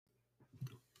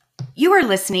You are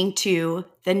listening to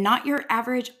the Not Your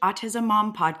Average Autism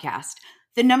Mom podcast,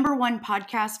 the number one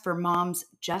podcast for moms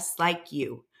just like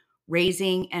you,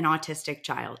 raising an autistic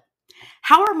child.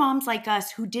 How are moms like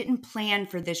us who didn't plan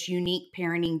for this unique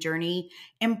parenting journey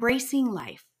embracing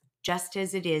life just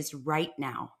as it is right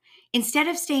now, instead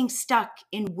of staying stuck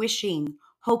in wishing,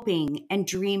 hoping, and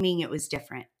dreaming it was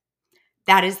different?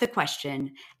 That is the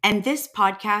question. And this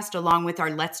podcast, along with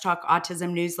our Let's Talk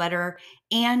Autism newsletter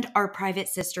and our private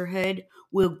sisterhood,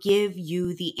 will give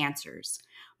you the answers.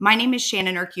 My name is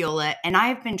Shannon Urquiola, and I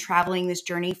have been traveling this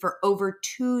journey for over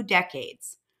 2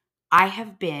 decades. I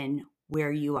have been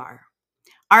where you are.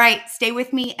 All right, stay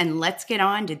with me and let's get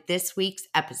on to this week's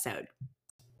episode.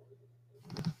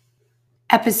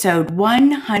 Episode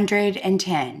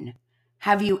 110.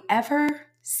 Have you ever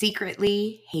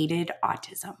secretly hated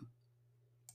autism?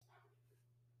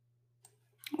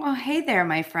 Well, hey there,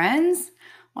 my friends.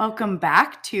 Welcome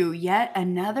back to yet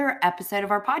another episode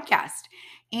of our podcast.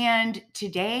 And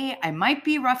today I might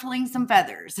be ruffling some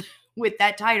feathers with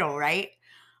that title, right?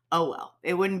 Oh, well,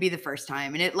 it wouldn't be the first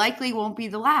time, and it likely won't be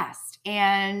the last.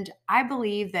 And I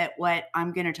believe that what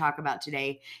I'm going to talk about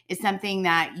today is something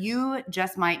that you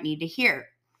just might need to hear.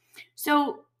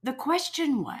 So the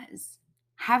question was,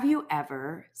 have you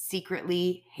ever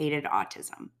secretly hated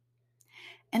autism?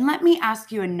 And let me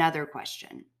ask you another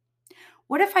question.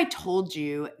 What if I told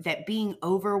you that being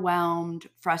overwhelmed,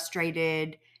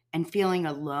 frustrated, and feeling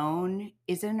alone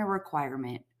isn't a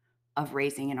requirement of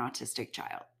raising an autistic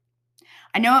child?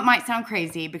 I know it might sound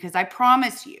crazy because I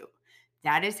promise you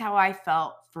that is how I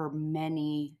felt for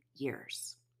many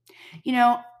years.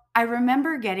 I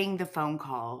remember getting the phone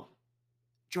call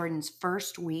Jordan's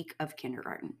first week of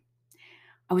kindergarten.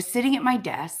 I was sitting at my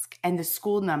desk and the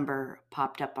school number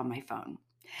popped up on my phone.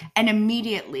 And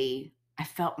immediately I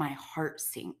felt my heart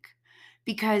sink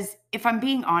because if I'm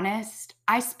being honest,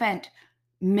 I spent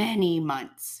many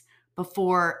months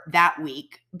before that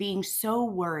week being so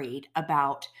worried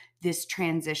about this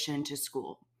transition to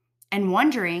school and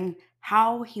wondering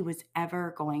how he was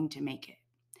ever going to make it.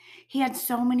 He had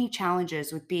so many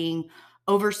challenges with being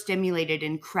overstimulated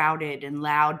in crowded and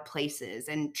loud places,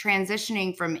 and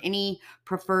transitioning from any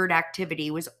preferred activity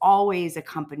was always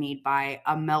accompanied by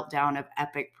a meltdown of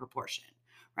epic proportion,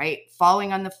 right?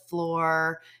 Falling on the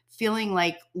floor, feeling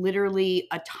like literally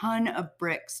a ton of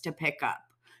bricks to pick up.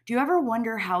 Do you ever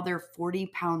wonder how their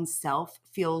 40-pound self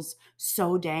feels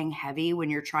so dang heavy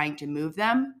when you're trying to move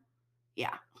them?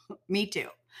 Yeah, me too.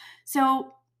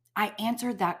 So I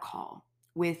answered that call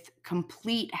with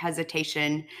complete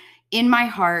hesitation in my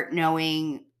heart,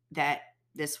 knowing that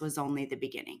this was only the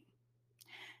beginning.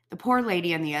 The poor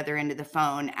lady on the other end of the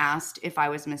phone asked if I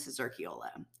was Mrs. Urquiola,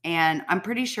 and I'm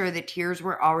pretty sure that tears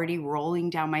were already rolling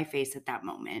down my face at that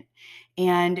moment.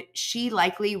 And she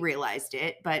likely realized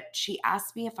it, but she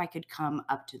asked me if I could come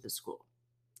up to the school.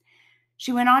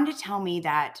 She went on to tell me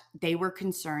that they were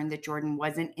concerned that Jordan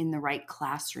wasn't in the right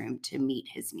classroom to meet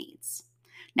his needs.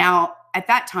 Now, at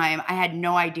that time, I had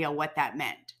no idea what that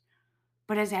meant.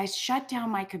 But as I shut down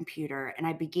my computer and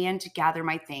I began to gather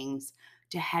my things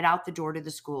to head out the door to the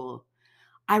school,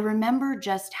 I remember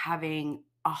just having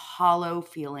a hollow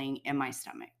feeling in my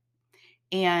stomach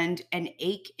and an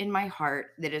ache in my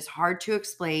heart that is hard to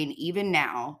explain even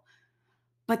now.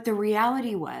 But the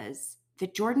reality was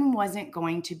that Jordan wasn't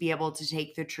going to be able to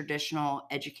take the traditional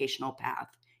educational path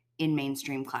in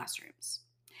mainstream classrooms.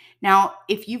 Now,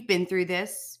 if you've been through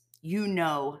this, you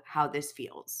know how this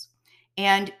feels.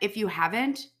 And if you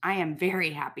haven't, I am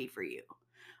very happy for you.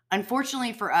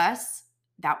 Unfortunately for us,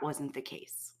 that wasn't the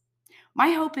case.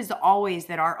 My hope is always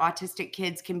that our autistic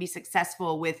kids can be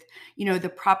successful with,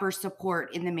 the proper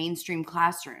support in the mainstream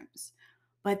classrooms.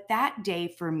 But that day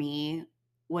for me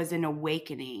was an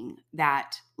awakening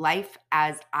that life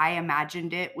as I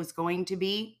imagined it was going to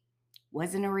be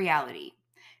wasn't a reality.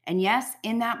 And yes,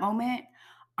 in that moment,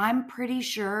 I'm pretty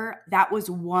sure that was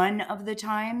one of the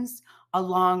times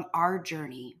along our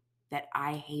journey that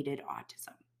I hated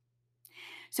autism.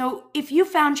 So if you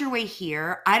found your way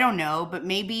here, I don't know, but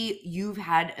maybe you've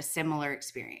had a similar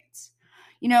experience.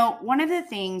 One of the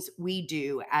things we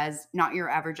do as Not Your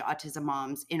Average Autism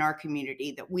Moms in our community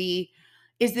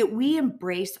is that we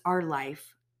embrace our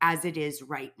life as it is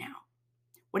right now.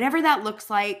 Whatever that looks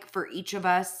like for each of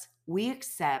us, we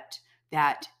accept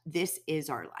that this is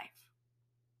our life.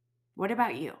 What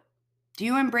about you? Do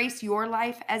you embrace your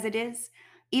life as it is,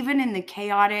 even in the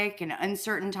chaotic and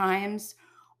uncertain times?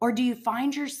 Or do you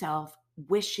find yourself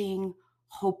wishing,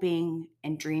 hoping,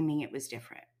 and dreaming it was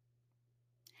different?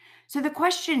 So the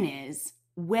question is,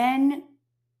 when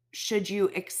should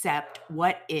you accept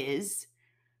what is,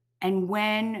 and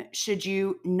when should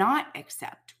you not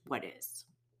accept what is.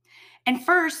 And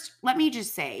first, let me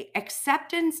just say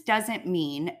acceptance doesn't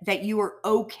mean that you are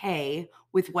okay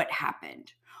with what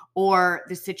happened or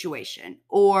the situation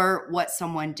or what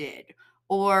someone did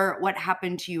or what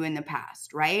happened to you in the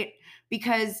past, right?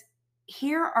 Because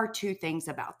here are two things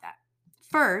about that.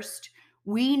 First,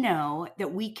 we know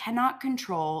that we cannot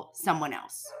control someone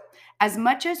else. As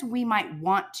much as we might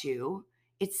want to,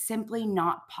 it's simply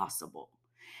not possible.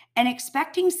 And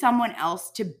expecting someone else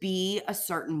to be a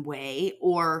certain way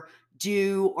or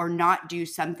do or not do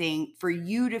something for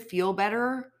you to feel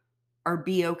better or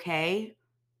be okay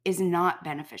is not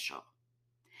beneficial.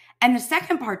 And the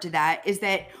second part to that is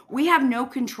that we have no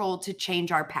control to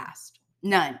change our past.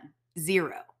 None.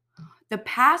 Zero. The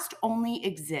past only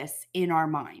exists in our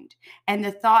mind and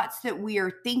the thoughts that we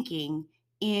are thinking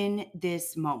in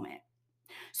this moment.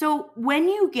 So when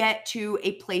you get to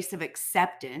a place of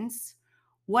acceptance,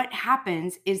 what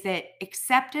happens is that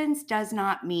acceptance does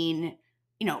not mean,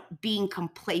 being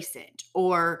complacent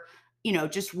or,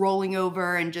 just rolling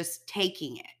over and just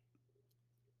taking it.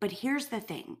 But here's the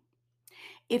thing.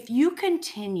 If you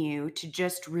continue to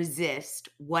just resist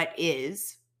what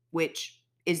is, which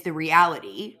is the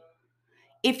reality,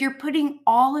 if you're putting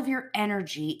all of your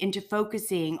energy into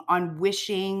focusing on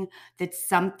wishing that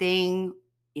something,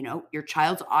 your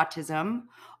child's autism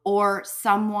or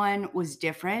someone was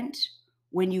different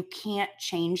when you can't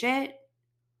change it,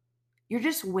 you're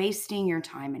just wasting your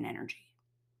time and energy.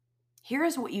 Here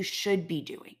is what you should be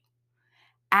doing.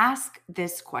 Ask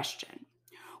this question.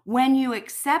 When you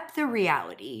accept the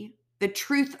reality, the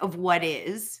truth of what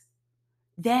is,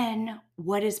 then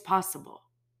what is possible?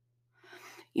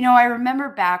 I remember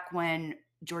back when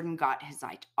Jordan got his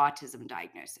autism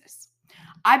diagnosis.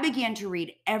 I began to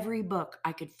read every book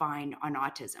I could find on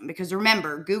autism because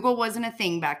remember, Google wasn't a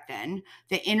thing back then.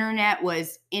 The internet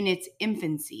was in its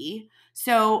infancy.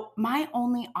 So my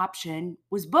only option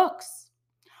was books.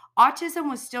 Autism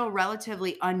was still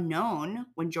relatively unknown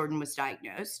when Jordan was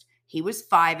diagnosed. He was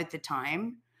 5 at the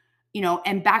time,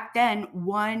 and back then,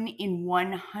 1 in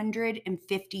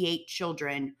 158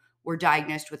 children were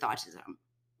diagnosed with autism.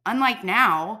 Unlike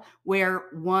now, where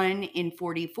 1 in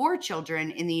 44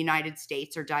 children in the United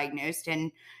States are diagnosed,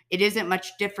 and it isn't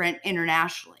much different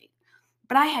internationally.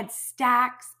 But I had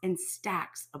stacks and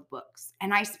stacks of books,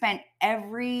 and I spent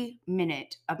every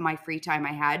minute of my free time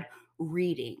I had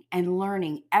reading and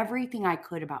learning everything I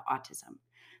could about autism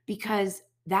because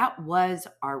that was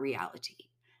our reality.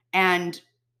 And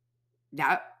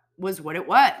that was what it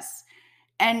was.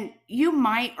 And you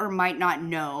might or might not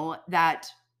know that,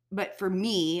 but for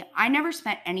me, I never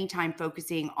spent any time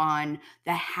focusing on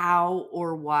the how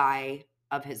or why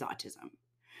of his autism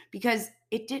because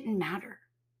it didn't matter.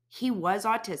 He was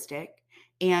autistic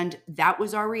and that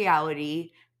was our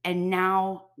reality. And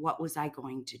now what was I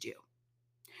going to do?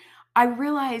 I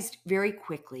realized very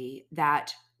quickly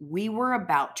that we were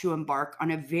about to embark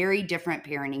on a very different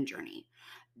parenting journey,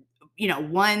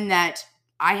 one that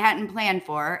I hadn't planned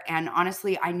for. And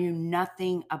honestly, I knew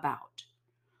nothing about.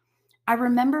 I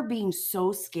remember being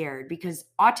so scared because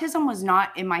autism was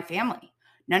not in my family.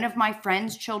 None of my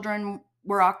friends' children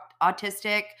were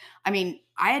autistic. I mean,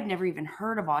 I had never even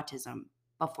heard of autism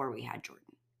before we had Jordan.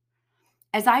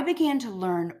 As I began to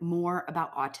learn more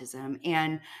about autism,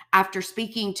 and after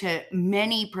speaking to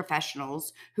many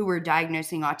professionals who were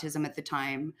diagnosing autism at the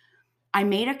time, I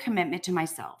made a commitment to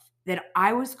myself that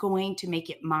I was going to make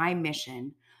it my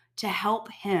mission to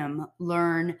help him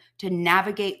learn to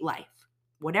navigate life,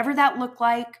 whatever that looked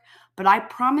like. But I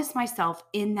promised myself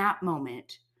in that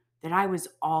moment that I was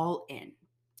all in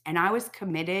and I was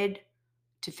committed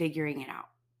to figuring it out.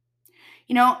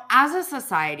 As a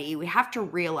society, we have to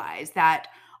realize that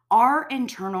our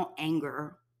internal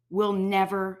anger will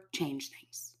never change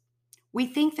things. We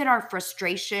think that our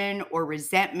frustration or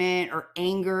resentment or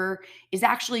anger is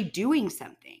actually doing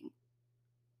something.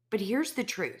 But here's the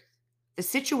truth. The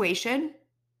situation,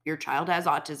 your child has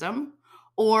autism,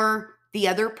 or the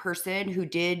other person who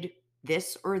did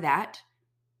this or that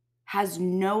has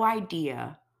no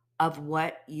idea of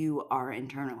what you are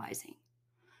internalizing.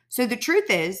 So the truth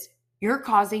is, you're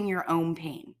causing your own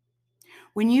pain.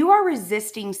 When you are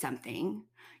resisting something,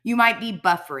 you might be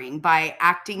buffering by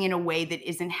acting in a way that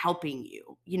isn't helping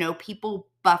you. People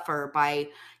buffer by,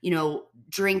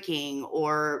 drinking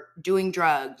or doing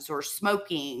drugs or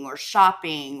smoking or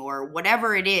shopping or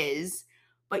whatever it is,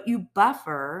 but you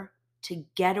buffer to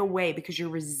get away because you're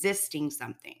resisting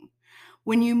something.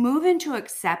 When you move into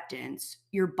acceptance,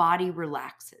 your body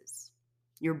relaxes,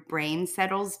 your brain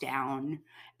settles down,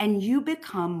 and you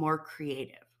become more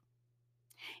creative.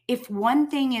 If one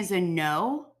thing is a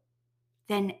no,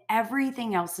 then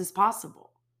everything else is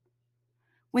possible.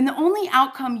 When the only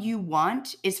outcome you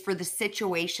want is for the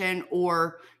situation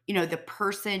or, the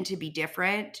person to be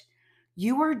different,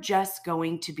 you are just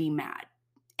going to be mad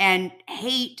and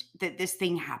hate that this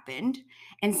thing happened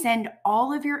and send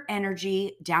all of your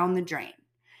energy down the drain.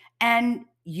 And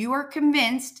you are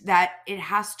convinced that it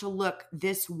has to look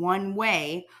this one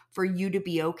way for you to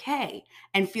be okay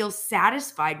and feel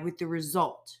satisfied with the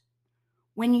result.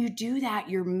 When you do that,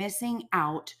 you're missing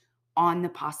out on the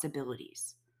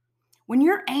possibilities. When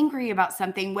you're angry about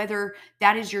something, whether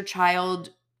that is your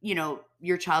child,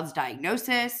 your child's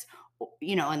diagnosis,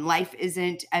 and life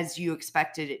isn't as you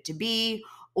expected it to be,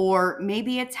 or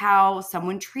maybe it's how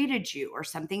someone treated you or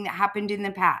something that happened in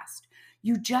the past,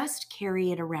 you just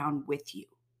carry it around with you.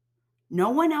 No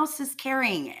one else is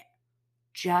carrying it,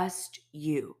 just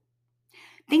you.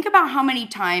 Think about how many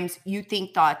times you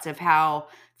think thoughts of how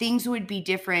things would be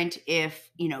different if,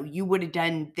 you would have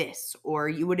done this or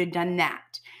you would have done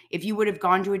that. If you would have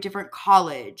gone to a different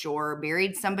college or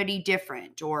married somebody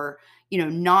different or,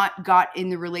 not got in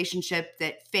the relationship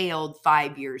that failed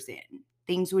 5 years in,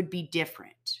 things would be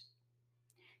different.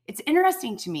 It's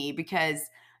interesting to me because,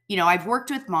 I've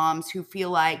worked with moms who feel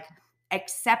like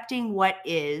accepting what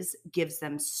is gives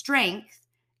them strength,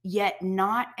 yet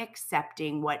not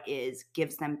accepting what is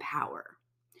gives them power.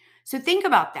 So think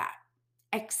about that.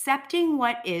 Accepting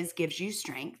what is gives you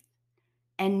strength,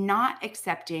 and not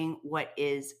accepting what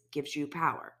is gives you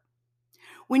power.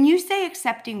 When you say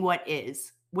accepting what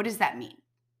is, what does that mean?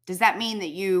 Does that mean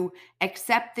that you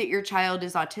accept that your child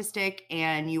is autistic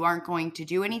and you aren't going to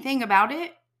do anything about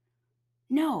it?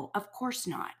 No, of course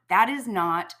not. That is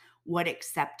not what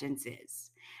acceptance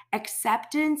is.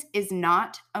 Acceptance is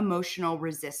not emotional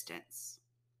resistance.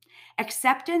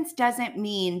 Acceptance doesn't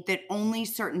mean that only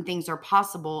certain things are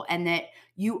possible and that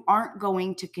you aren't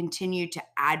going to continue to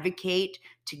advocate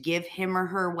to give him or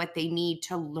her what they need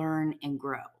to learn and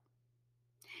grow.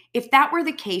 If that were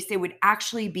the case, it would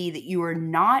actually be that you are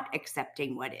not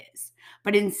accepting what is,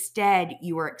 but instead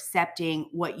you are accepting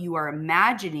what you are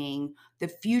imagining the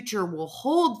future will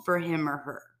hold for him or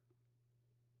her,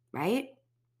 right?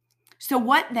 So,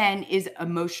 what then is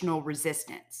emotional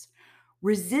resistance?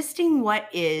 Resisting what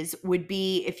is would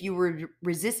be if you were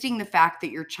resisting the fact that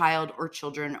your child or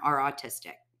children are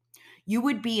autistic. You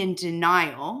would be in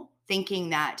denial, thinking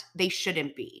that they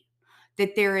shouldn't be,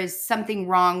 that there is something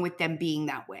wrong with them being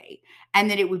that way, and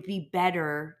that it would be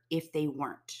better if they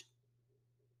weren't.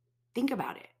 Think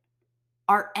about it.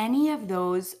 Are any of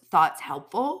those thoughts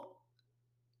helpful?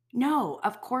 No,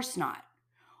 of course not.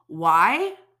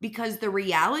 Why? Because the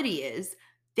reality is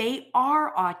they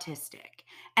are autistic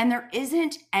and there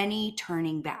isn't any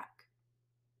turning back.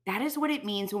 That is what it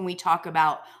means when we talk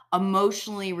about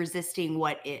emotionally resisting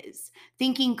what is,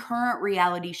 thinking current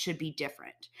reality should be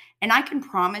different. And I can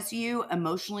promise you,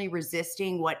 emotionally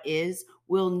resisting what is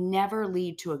will never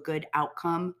lead to a good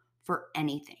outcome for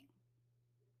anything.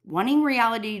 Wanting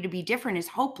reality to be different is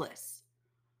hopeless.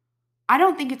 I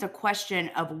don't think it's a question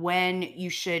of when you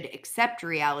should accept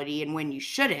reality and when you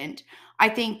shouldn't. I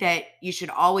think that you should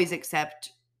always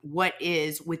accept what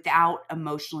is without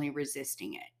emotionally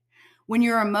resisting it. When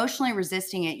you're emotionally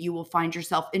resisting it, you will find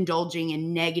yourself indulging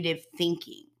in negative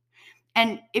thinking.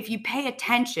 And if you pay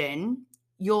attention,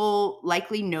 you'll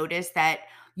likely notice that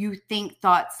you think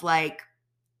thoughts like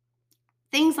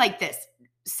things like this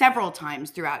several times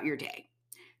throughout your day.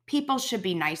 People should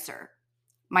be nicer.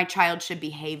 My child should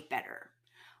behave better.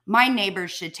 My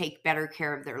neighbors should take better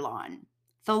care of their lawn.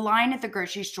 The line at the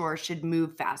grocery store should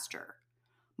move faster.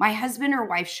 My husband or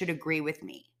wife should agree with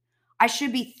me. I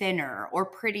should be thinner or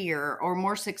prettier or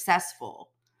more successful.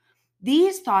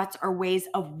 These thoughts are ways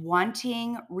of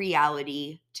wanting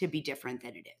reality to be different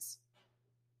than it is.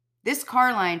 This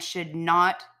car line should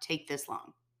not take this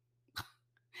long.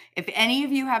 If any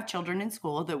of you have children in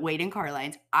school that wait in car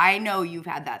lines, I know you've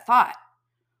had that thought.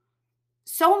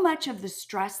 So much of the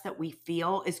stress that we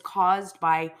feel is caused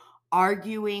by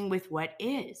arguing with what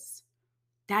is.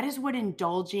 That is what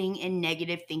indulging in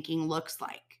negative thinking looks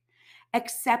like.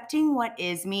 Accepting what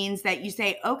is means that you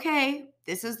say, okay,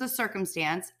 this is the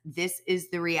circumstance, this is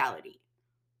the reality.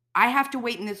 I have to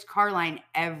wait in this car line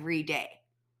every day.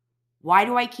 Why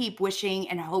do I keep wishing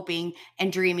and hoping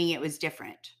and dreaming it was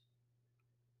different?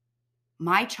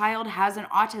 My child has an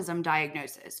autism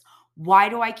diagnosis. Why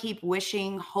do I keep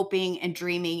wishing, hoping, and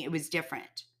dreaming it was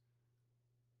different?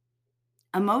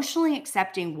 Emotionally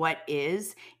accepting what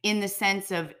is, in the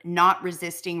sense of not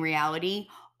resisting reality,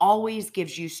 always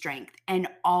gives you strength and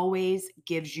always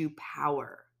gives you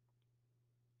power.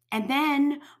 And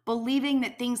then believing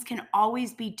that things can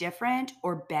always be different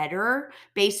or better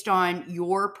based on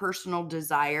your personal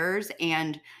desires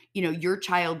and, your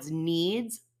child's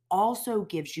needs also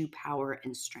gives you power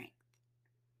and strength.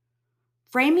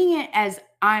 Framing it as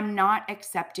I'm not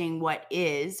accepting what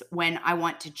is when I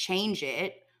want to change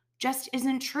it just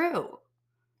isn't true.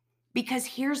 Because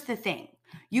here's the thing,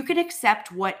 you can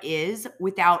accept what is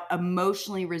without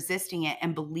emotionally resisting it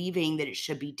and believing that it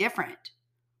should be different.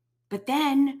 But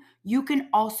then you can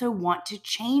also want to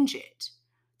change it.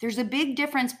 There's a big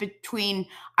difference between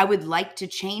I would like to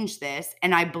change this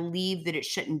and I believe that it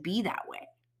shouldn't be that way.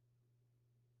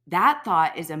 That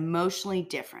thought is emotionally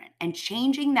different, and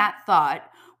changing that thought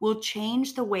will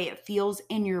change the way it feels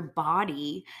in your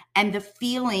body and the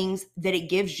feelings that it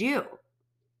gives you.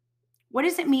 What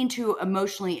does it mean to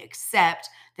emotionally accept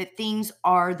that things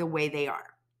are the way they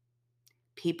are?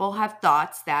 People have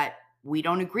thoughts that we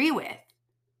don't agree with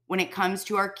when it comes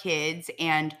to our kids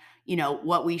and,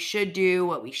 what we should do,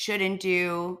 what we shouldn't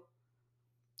do.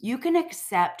 You can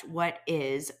accept what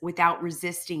is without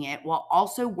resisting it while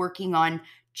also working on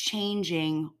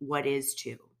changing what is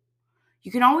too.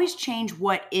 You can always change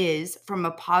what is from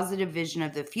a positive vision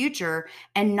of the future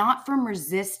and not from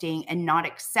resisting and not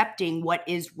accepting what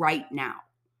is right now.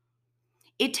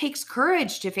 It takes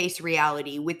courage to face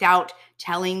reality without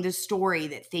telling the story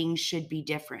that things should be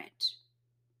different.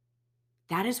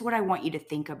 That is what I want you to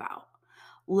think about.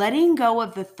 Letting go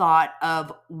of the thought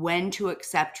of when to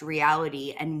accept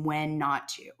reality and when not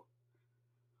to.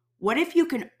 What if you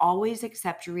can always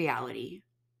accept reality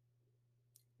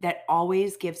that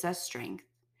always gives us strength,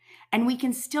 and we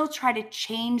can still try to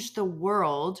change the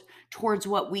world towards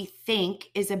what we think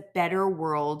is a better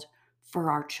world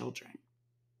for our children?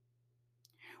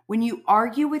 When you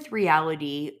argue with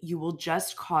reality, you will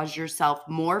just cause yourself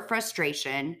more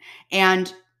frustration.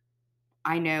 And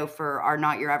I know for our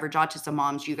Not Your Average Autism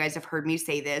moms, you guys have heard me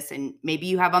say this, and maybe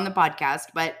you have on the podcast,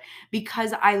 but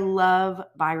because I love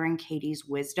Byron Katie's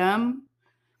wisdom,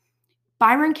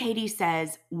 Byron Katie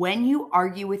says, when you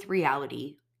argue with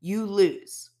reality, you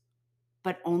lose,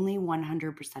 but only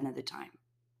 100% of the time.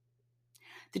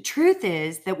 The truth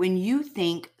is that when you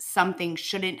think something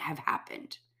shouldn't have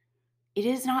happened, it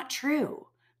is not true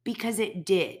because it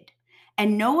did.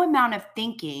 And no amount of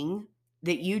thinking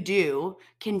that you do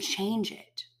can change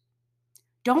it.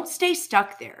 Don't stay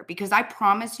stuck there because I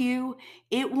promise you,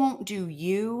 it won't do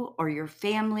you or your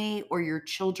family or your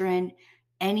children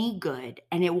any good,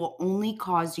 and it will only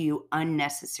cause you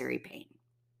unnecessary pain.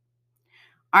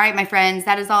 All right, my friends,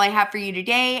 that is all I have for you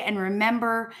today. And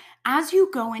remember, as you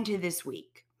go into this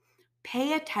week,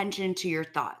 pay attention to your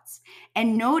thoughts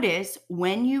and notice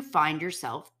when you find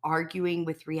yourself arguing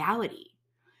with reality.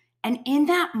 And in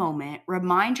that moment,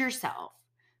 remind yourself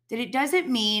that it doesn't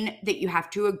mean that you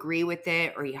have to agree with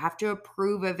it or you have to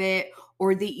approve of it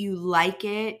or that you like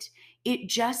it. It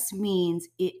just means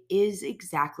it is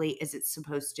exactly as it's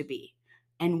supposed to be.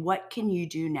 And what can you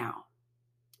do now?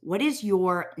 What is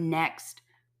your next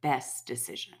best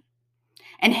decision?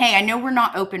 And hey, I know we're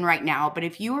not open right now, but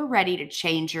if you are ready to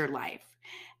change your life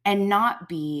and not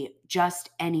be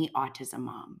just any autism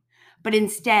mom, but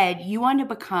instead you want to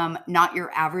become not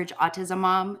your average autism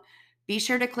mom, be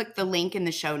sure to click the link in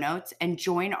the show notes and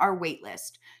join our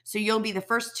waitlist so you'll be the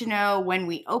first to know when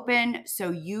we open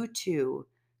so you too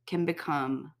can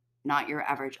become not your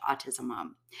average autism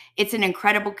mom. It's an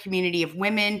incredible community of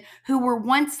women who were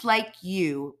once like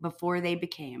you before they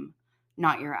became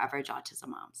not your average autism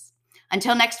moms.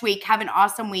 Until next week, have an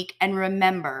awesome week. And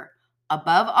remember,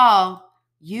 above all,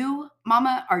 you,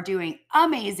 mama, are doing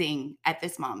amazing at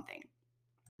this mom thing.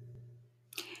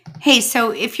 Hey,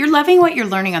 so if you're loving what you're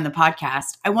learning on the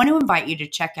podcast, I want to invite you to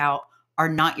check out our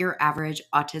Not Your Average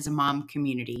Autism Mom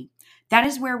community. That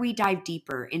is where we dive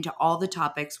deeper into all the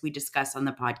topics we discuss on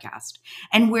the podcast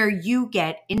and where you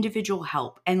get individual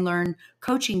help and learn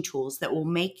coaching tools that will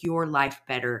make your life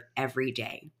better every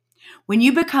day. When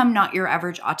you become Not Your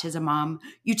Average Autism Mom,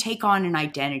 you take on an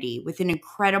identity with an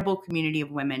incredible community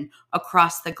of women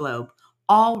across the globe,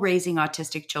 all raising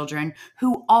autistic children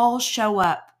who all show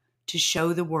up to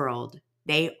show the world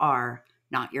they are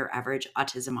not your average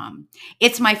autism mom.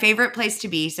 It's my favorite place to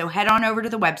be, so head on over to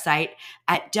the website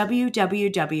at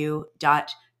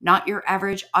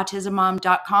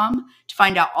www.notyouraverage.autismmom.com to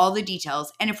find out all the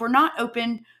details. And if we're not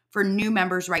open for new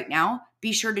members right now,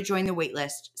 be sure to join the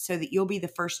waitlist so that you'll be the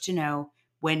first to know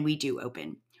when we do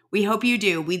open. We hope you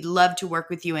do. We'd love to work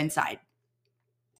with you inside.